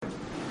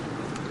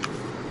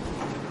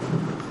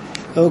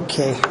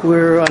Okay,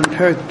 we're on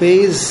Perek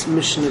Beis,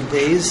 Mishnah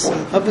Beis.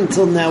 Up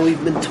until now,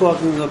 we've been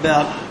talking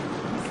about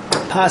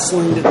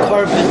parceling the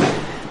carbon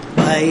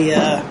by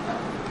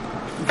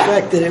the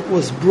fact that it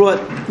was brought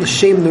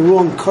l'shem the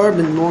wrong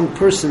carbon, the wrong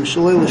person,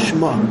 shalei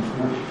l'shma.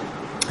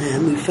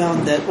 And we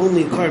found that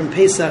only a carbon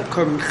Pesach,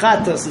 carbon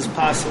Chatas is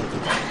parceled.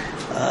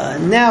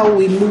 Now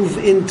we move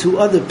into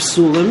other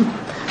psulim,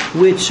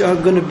 which are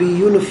going to be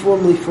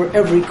uniformly for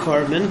every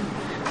carbon.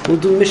 We'll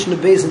do Mishnah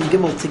Beis and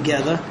Gimel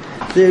together.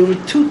 There were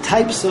two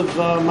types of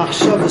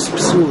machshavas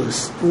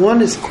psulas.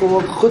 One is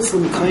called chutz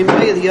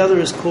l'mkaimai, the other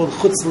is called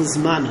chutz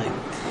l'zmanai.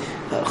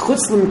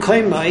 Chutz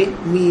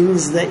l'mkaimai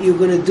means that you're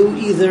going to do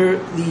either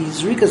the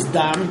zrikas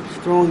dam,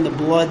 throwing the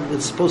blood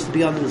that's supposed to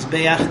be on the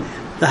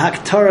mizbeach, the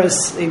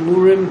haktaras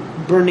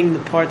emurim, burning the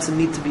parts that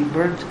need to be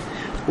burnt,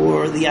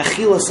 or the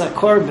achilas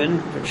hakarbon,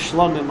 or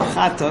shlamim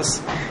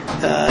chatas.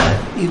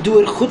 You do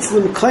it chutz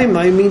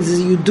l'mkaimai means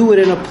you do it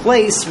in a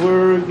place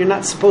where you're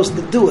not supposed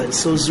to do it.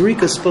 So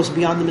zrika is supposed to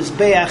be on the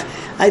mizbeach.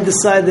 I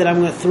decide that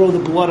I'm going to throw the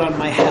blood on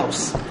my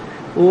house,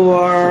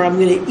 or I'm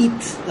going to eat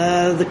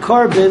the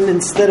carbon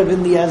instead of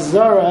in the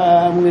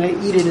azara. I'm going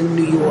to eat it in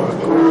New York,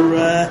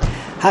 or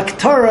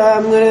haktara.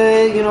 I'm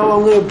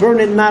going to burn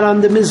it not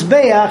on the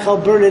mizbeach. I'll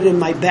burn it in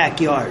my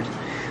backyard.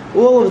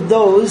 All of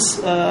those,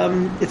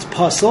 it's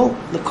puzzle.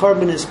 The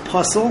carbon is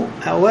puzzle.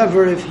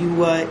 However, if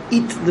you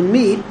eat the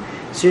meat,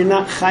 so you're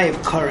not chayiv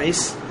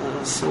kares.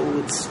 So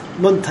it's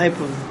one type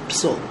of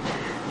psul.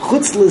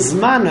 Chutz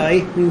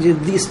l'zmanai means you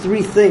have these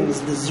three things: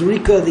 the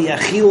zrika, the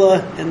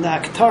achila, and the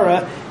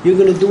aktara. You're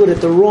going to do it at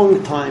the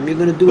wrong time. You're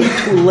going to do it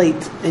too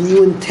late, and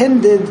you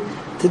intended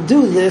to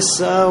do this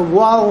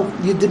while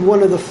you did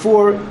one of the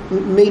four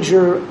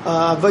major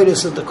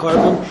avodas of the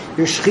carbon: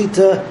 your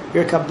shchita,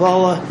 your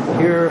kabbalah,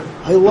 your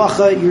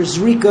halacha, your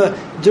zrika.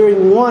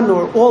 During one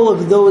or all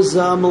of those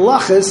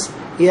malachas,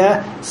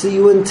 so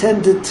you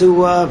intended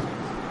to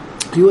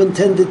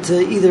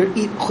either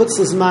eat chutz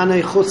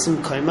l'zmanai, chutz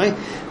l'mkaimai.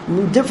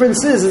 The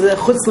difference is that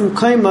chutz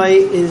l'mkaimai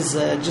is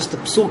just a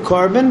psul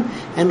carbon,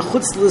 and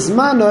chutz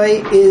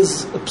l'zmanai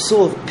is a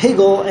psul of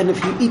pigel. And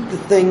if you eat the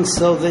thing,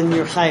 so then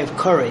you're chayiv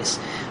kares.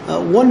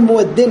 One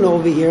more din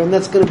over here, and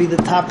that's going to be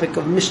the topic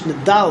of Mishnah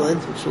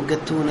Daled, which we'll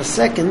get to in a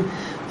second,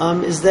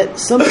 is that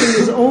something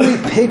is only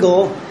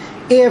pigel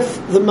if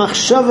the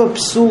machshava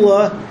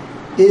psula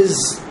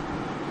is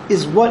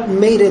what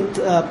made it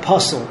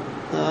puzzle.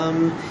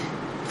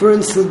 For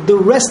instance, the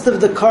rest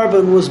of the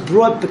carbon was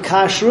brought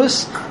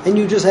bekashrus, and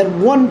you just had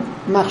one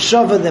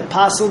machshava that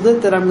puzzled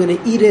it, that I'm going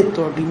to eat it,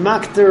 or be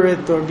makter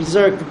it, or be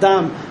zerk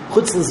dam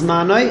chutz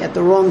l'zmanai at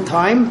the wrong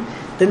time,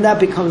 then that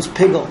becomes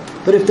pigel.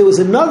 But if there was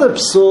another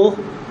psul,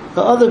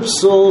 the other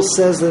psul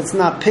says that it's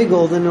not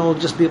pigel, then it'll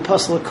just be a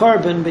puzzle of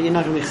carbon, but you're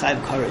not going to be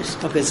chayiv kares.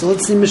 Okay, so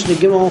let's see Mishnah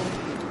Gimel,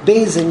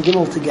 Beis and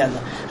Gimel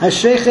together.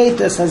 Hashechet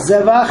es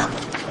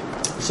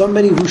hazevach,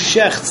 somebody who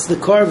shechts the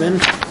carbon,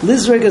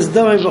 lizreg es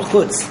damei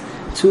b'chutz,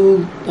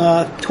 to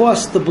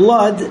toss the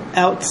blood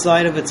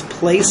outside of its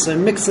place,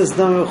 and mixes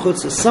damei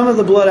b'chutz, some of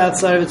the blood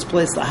outside of its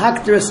place, the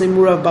hakteres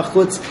emurav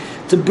b'chutz,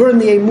 to burn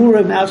the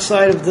emurim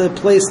outside of the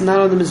place, not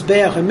on the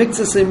mizbeach, or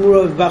mixes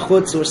emurav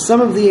b'chutz, or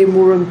some of the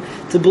emurim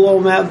to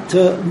blow them out,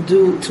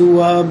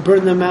 to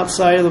burn them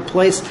outside of the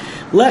place.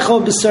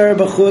 Lechol b'sar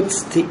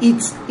b'chutz, to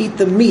eat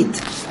the meat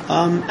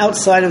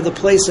outside of the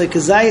place, a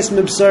kazayas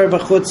mibsar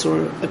b'chutz,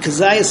 or a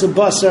kazayas of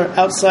basar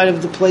outside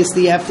of the place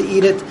that you have to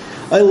eat it.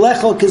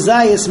 Lechol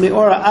kazayas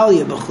me'ora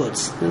aliyah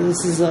b'chutz. And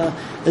this is an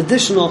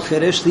additional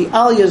chiddush. The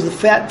aliyah is the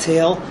fat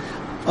tail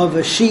of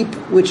a sheep,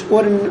 which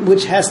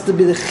has to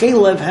be, the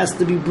chelev has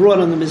to be brought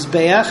on the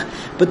mizbeach,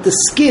 but the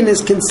skin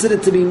is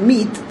considered to be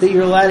meat that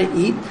you're allowed to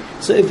eat.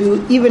 So if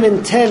you even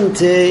intend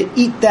to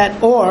eat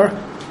that or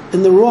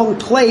in the wrong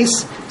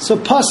place, so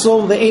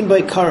pasol ve'ein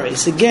by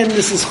kares. Again,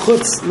 this is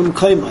chutz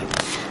l'mkaimai.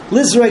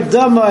 Lizrek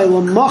damai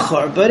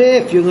l'machar, but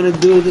if you're going to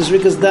do the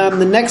zrikas dam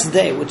the next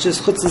day, which is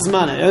chutz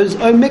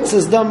l'zmanai, or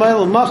mixes damai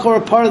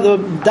l'machar, part of the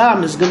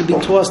dam is going to be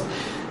tossed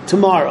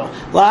tomorrow.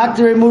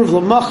 La'akter emuv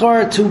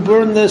l'machar, to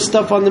burn the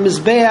stuff on the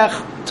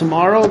mizbeach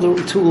tomorrow,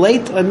 too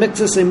late.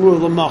 Mixes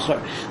emuv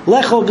l'machar.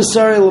 Lechol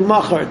b'sari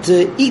l'machar,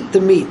 to eat the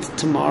meat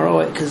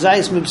tomorrow.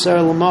 Kazayis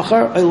mibsari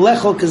l'machar.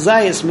 Lechol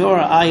kazayis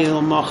me'ora ayah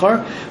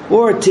l'machar,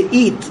 or to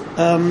eat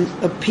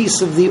a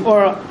piece of the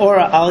ora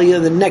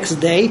aliyah the next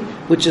day,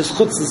 which is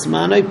chutz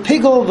l'zmanai.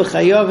 Pigol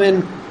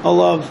v'chayovin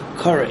alav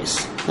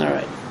kares. All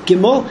right.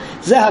 Gimel,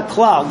 zeh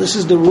haklal. This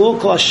is the rule.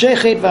 Kol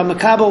shechet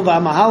v'amakabel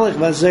v'amahalech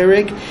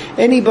v'azerig.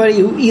 Anybody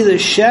who either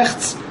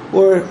shechts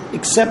or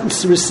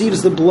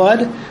receives the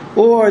blood,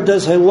 or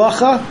does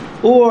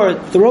halacha, or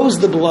throws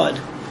the blood.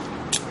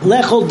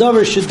 Lechol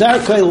davar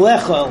shedarkei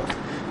lechol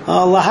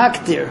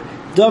lahaktir.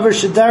 Davar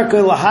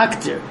shedarkei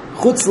lahaktir.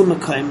 Chutz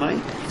l'makaimai.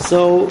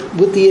 So,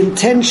 with the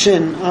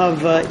intention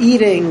of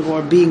eating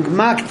or being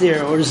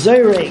maktir or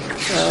zerek,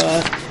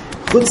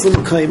 chutz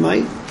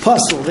l'makaimai.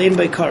 Puzzle, vein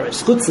by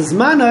kares. Chutz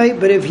l'zmanai,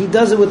 but if he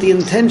does it with the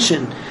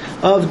intention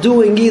of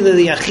doing either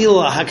the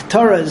achila,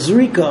 haktara,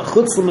 zrika,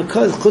 chutz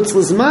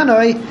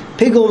l'zmanoi,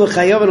 pigul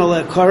v'chayav and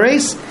ole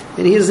kares.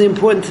 And here's the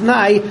important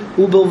tanai: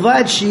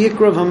 ubelvad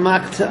sheyikrav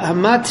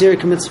hamatir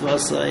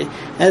k'mitzvasai.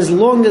 As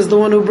long as the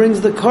one who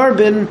brings the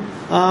carbon,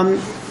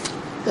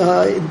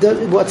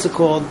 what's it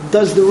called?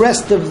 Does the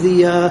rest of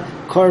the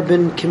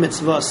carbon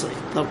k'mitzvasai.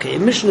 Okay,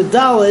 in Mishnah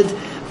Daled,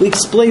 we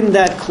explained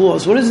that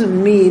clause. What does it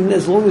mean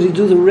as long as you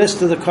do the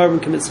rest of the carbon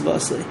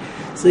k'mitzvasai?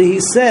 So he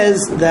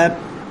says that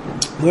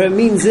what it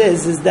means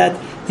is that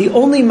the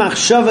only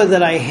machshava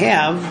that I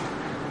have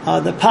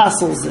that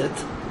passes it,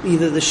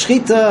 either the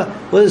shchita,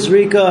 or the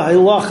zrika,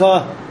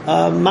 halacha,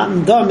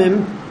 matan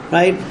damim,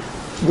 right?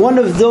 One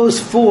of those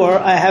four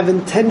I have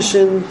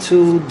intention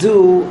to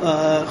do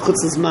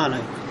chutz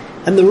l'zmanai.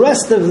 And the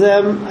rest of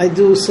them I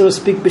do, so to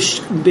speak,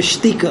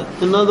 bishtika.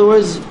 In other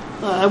words,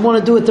 I want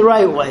to do it the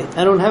right way.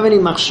 I don't have any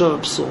machshava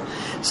psul.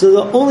 So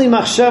the only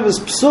machshava's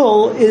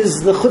psul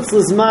is the chutz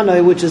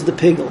l'zmanai, which is the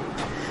pigel.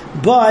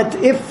 But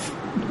if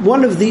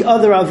one of the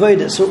other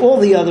avodas, or all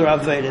the other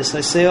avodas, I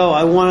say,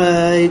 I want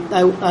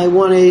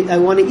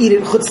to eat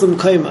it chutz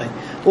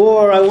l'mkaimai,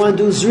 or I want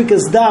to do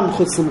zrikas dam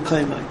chutz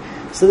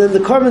l'mkaimai. So then the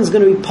carbon is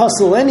going to be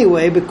pasul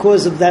anyway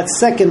because of that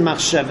second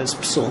machshava's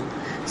psul.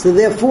 So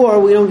therefore,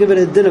 we don't give it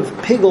a din of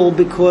pigel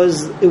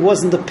because it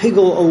wasn't the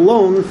pigel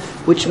alone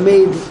which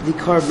made the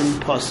carbon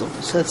pasul.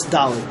 So that's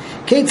dalid.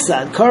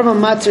 Ketzad, carbon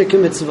matir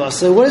k'mitzvah.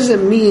 So what does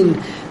it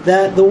mean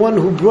that the one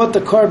who brought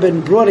the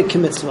carbon brought a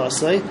k'mitzvah?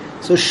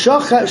 So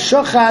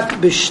shochat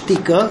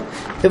b'shtika,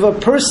 if a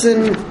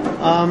person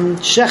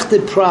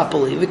shechted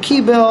properly,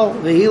 v'kibel,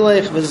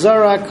 v'hilech,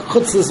 v'zarak,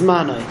 chutz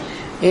l'zmanai,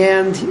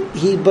 and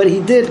he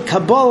did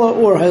kabbalah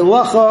or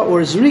halacha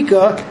or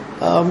zrika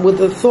with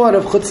the thought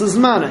of chutz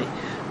l'zmanai.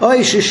 Or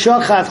he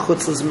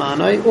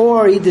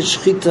did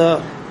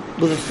shchita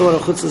with the thought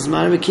of chutz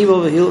l'zmanai,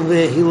 v'kibel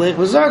v'hilech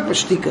v'zarak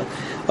b'shtika.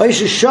 Or he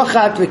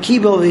shochat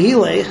v'kibel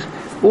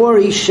v'hilech, or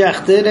he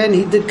shechted and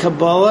he did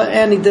kabbalah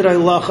and he did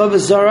halacha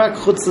v'zarak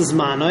chutz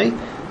l'zmanai.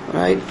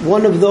 Right,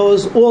 one of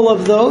those, all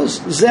of those.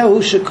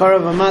 Zehu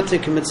shekarav amatir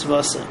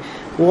k'mitzvasai.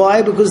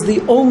 Why? Because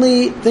the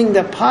only thing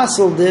that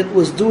pasuled it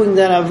was doing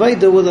that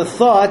avodah with a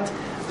thought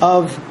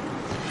of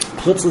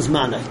chutz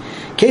l'zmanai.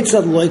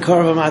 Ketzad loy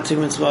karav amatir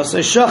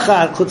k'mitzvasai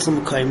shachat chutz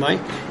l'mkaimai.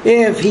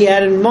 If he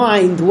had in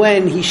mind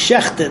when he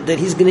shechted that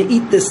he's going to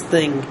eat this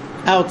thing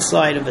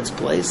outside of its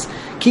place,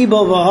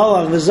 kibol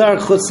v'halach v'zar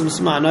chutz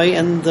l'zmanai,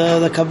 and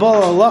the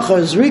kabbalah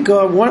halacha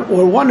zrika,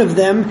 or one of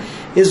them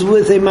is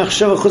with a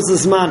machshava chutz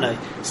l'zmanai.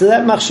 So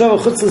that machshava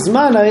chutz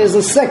l'zmanai is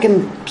a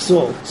second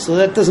psul. So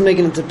that doesn't make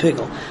it into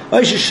pigel.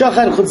 Or he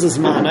shachat chutz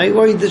l'zmanai,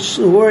 or he did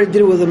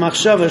it with a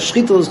machshava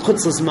shchita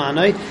chutz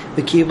l'zmanai,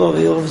 v'kibel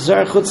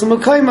v'zar chutz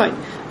l'mkaimai.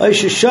 Or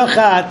he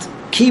shachat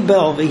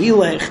kibel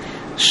v'hilech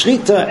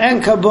shchita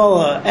and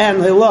kabbalah and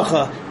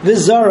halacha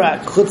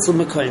v'zarak chutz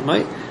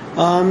l'mkaimai.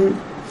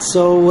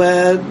 So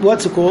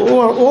what's it called?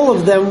 Or all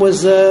of them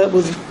was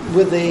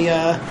with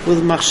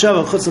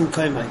machshava chutz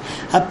l'mkaimai.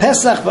 A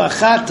pesach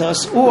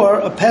v'achatas, or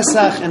a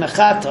pesach and a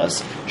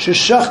chatas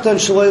sheshachtan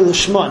shaloi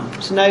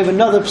l'shman. So now you have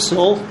another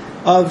psul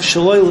of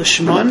shaloi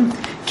l'shman.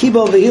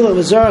 Kibel v'hila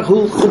v'zarach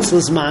hu chutz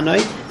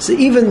l'zmanai. So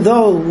even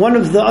though one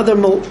of the other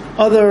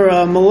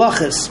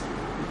malachas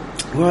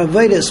or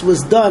avodas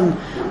was done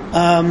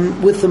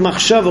with the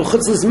machshava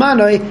chutz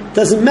l'zmanai,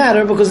 doesn't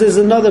matter because there's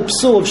another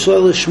psul of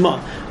shaloi l'shma.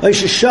 Or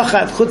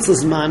shachat chutz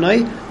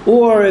l'zmanai,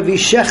 or if he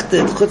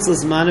shechted chutz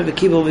l'zmanai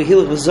v'kibel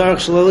v'hilech v'zarach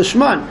shaloi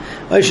l'shman.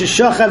 Or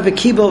shachat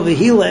v'kibel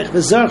v'hilech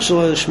v'zarach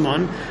shaloi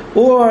l'shman,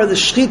 or the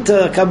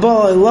shchita,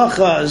 kabbalah,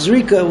 halacha,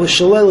 zrika was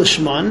shaloi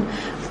l'shman,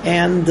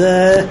 and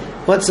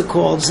what's it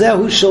called?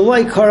 Zehu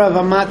shaloi karav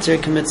amatir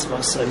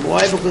k'mitzvah.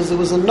 Why? Because there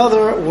was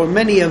another, or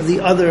many of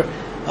the other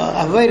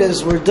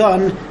avodas were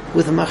done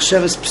with a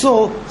machshavas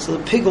psul, so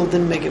the pigel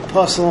didn't make it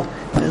possible.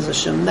 As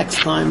Hashem, next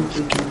time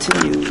we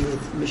continue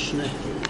with Mishnah.